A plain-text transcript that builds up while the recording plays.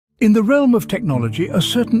In the realm of technology, a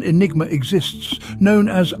certain enigma exists, known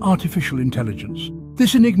as artificial intelligence.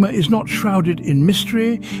 This enigma is not shrouded in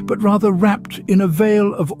mystery, but rather wrapped in a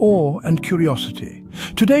veil of awe and curiosity.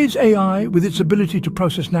 Today's AI, with its ability to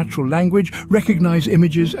process natural language, recognize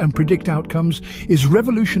images, and predict outcomes, is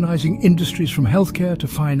revolutionizing industries from healthcare to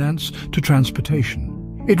finance to transportation.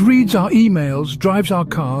 It reads our emails, drives our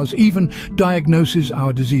cars, even diagnoses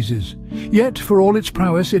our diseases. Yet, for all its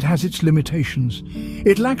prowess, it has its limitations.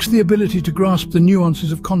 It lacks the ability to grasp the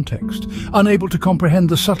nuances of context, unable to comprehend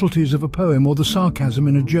the subtleties of a poem or the sarcasm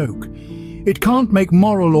in a joke. It can't make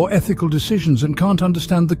moral or ethical decisions and can't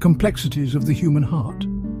understand the complexities of the human heart.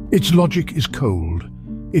 Its logic is cold,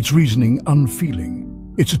 its reasoning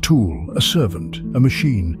unfeeling. It's a tool, a servant, a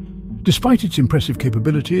machine. Despite its impressive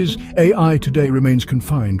capabilities, AI today remains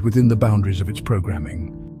confined within the boundaries of its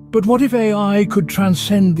programming. But what if AI could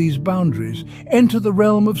transcend these boundaries, enter the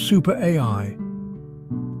realm of super AI?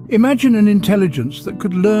 Imagine an intelligence that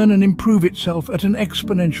could learn and improve itself at an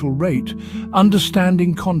exponential rate,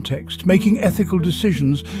 understanding context, making ethical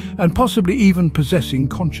decisions, and possibly even possessing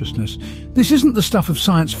consciousness. This isn't the stuff of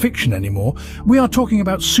science fiction anymore. We are talking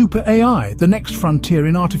about super AI, the next frontier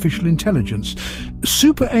in artificial intelligence.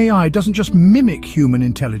 Super AI doesn't just mimic human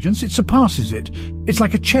intelligence, it surpasses it. It's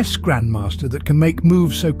like a chess grandmaster that can make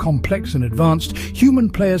moves so complex and advanced, human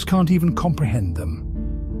players can't even comprehend them.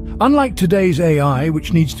 Unlike today's AI,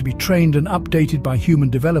 which needs to be trained and updated by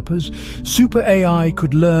human developers, super AI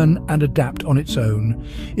could learn and adapt on its own,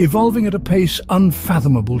 evolving at a pace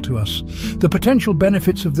unfathomable to us. The potential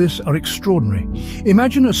benefits of this are extraordinary.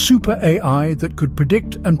 Imagine a super AI that could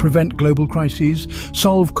predict and prevent global crises,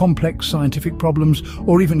 solve complex scientific problems,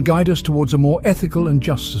 or even guide us towards a more ethical and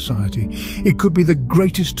just society. It could be the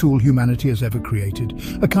greatest tool humanity has ever created,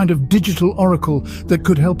 a kind of digital oracle that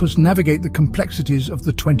could help us navigate the complexities of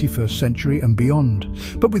the 21st century and beyond.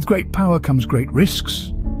 But with great power comes great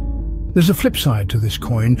risks. There's a flip side to this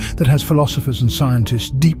coin that has philosophers and scientists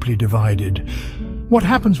deeply divided. What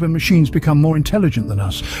happens when machines become more intelligent than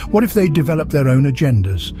us? What if they develop their own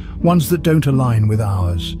agendas, ones that don't align with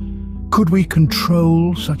ours? Could we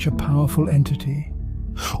control such a powerful entity?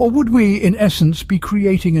 Or would we, in essence, be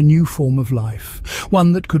creating a new form of life,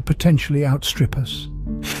 one that could potentially outstrip us?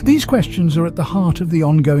 These questions are at the heart of the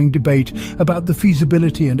ongoing debate about the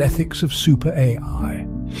feasibility and ethics of super AI.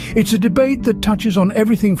 It's a debate that touches on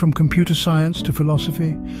everything from computer science to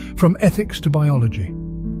philosophy, from ethics to biology.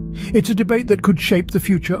 It's a debate that could shape the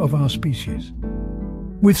future of our species.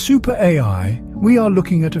 With super AI, we are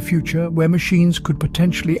looking at a future where machines could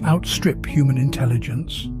potentially outstrip human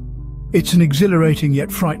intelligence. It's an exhilarating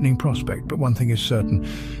yet frightening prospect, but one thing is certain.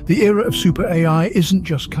 The era of super AI isn't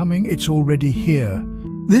just coming, it's already here.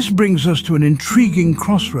 This brings us to an intriguing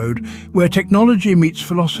crossroad where technology meets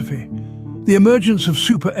philosophy. The emergence of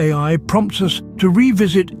super AI prompts us to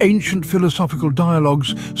revisit ancient philosophical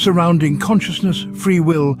dialogues surrounding consciousness, free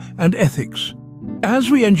will, and ethics. As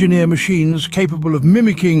we engineer machines capable of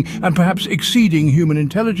mimicking and perhaps exceeding human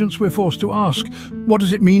intelligence, we're forced to ask, what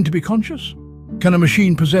does it mean to be conscious? Can a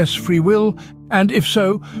machine possess free will? And if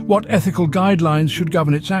so, what ethical guidelines should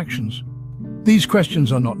govern its actions? These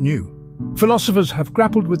questions are not new. Philosophers have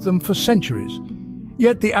grappled with them for centuries.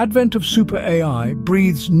 Yet the advent of super AI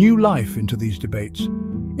breathes new life into these debates,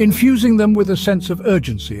 infusing them with a sense of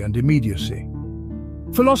urgency and immediacy.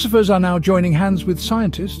 Philosophers are now joining hands with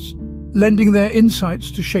scientists, lending their insights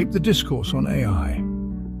to shape the discourse on AI.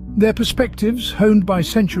 Their perspectives, honed by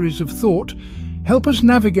centuries of thought, help us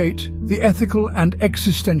navigate the ethical and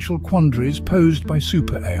existential quandaries posed by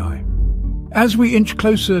super AI. As we inch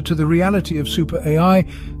closer to the reality of super AI,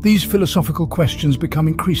 these philosophical questions become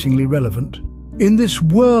increasingly relevant. In this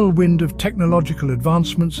whirlwind of technological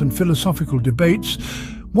advancements and philosophical debates,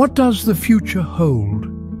 what does the future hold?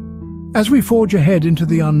 As we forge ahead into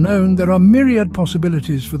the unknown, there are myriad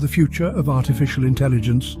possibilities for the future of artificial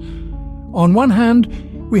intelligence. On one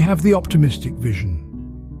hand, we have the optimistic vision.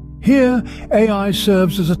 Here, AI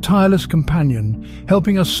serves as a tireless companion,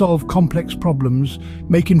 helping us solve complex problems,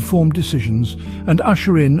 make informed decisions, and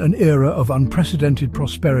usher in an era of unprecedented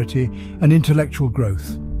prosperity and intellectual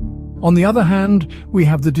growth. On the other hand, we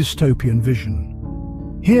have the dystopian vision.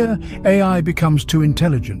 Here, AI becomes too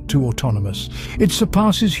intelligent, too autonomous. It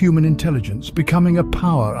surpasses human intelligence, becoming a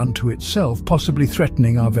power unto itself, possibly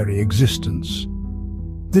threatening our very existence.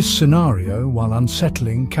 This scenario, while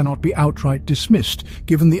unsettling, cannot be outright dismissed,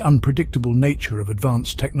 given the unpredictable nature of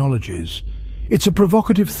advanced technologies. It's a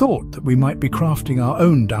provocative thought that we might be crafting our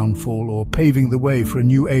own downfall or paving the way for a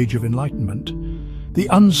new age of enlightenment. The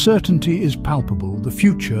uncertainty is palpable, the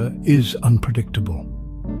future is unpredictable.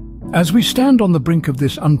 As we stand on the brink of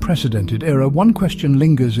this unprecedented era, one question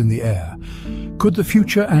lingers in the air. Could the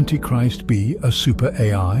future Antichrist be a super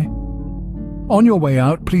AI? On your way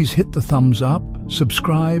out, please hit the thumbs up,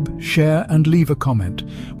 subscribe, share and leave a comment.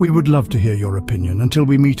 We would love to hear your opinion. Until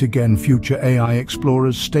we meet again, future AI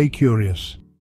explorers, stay curious.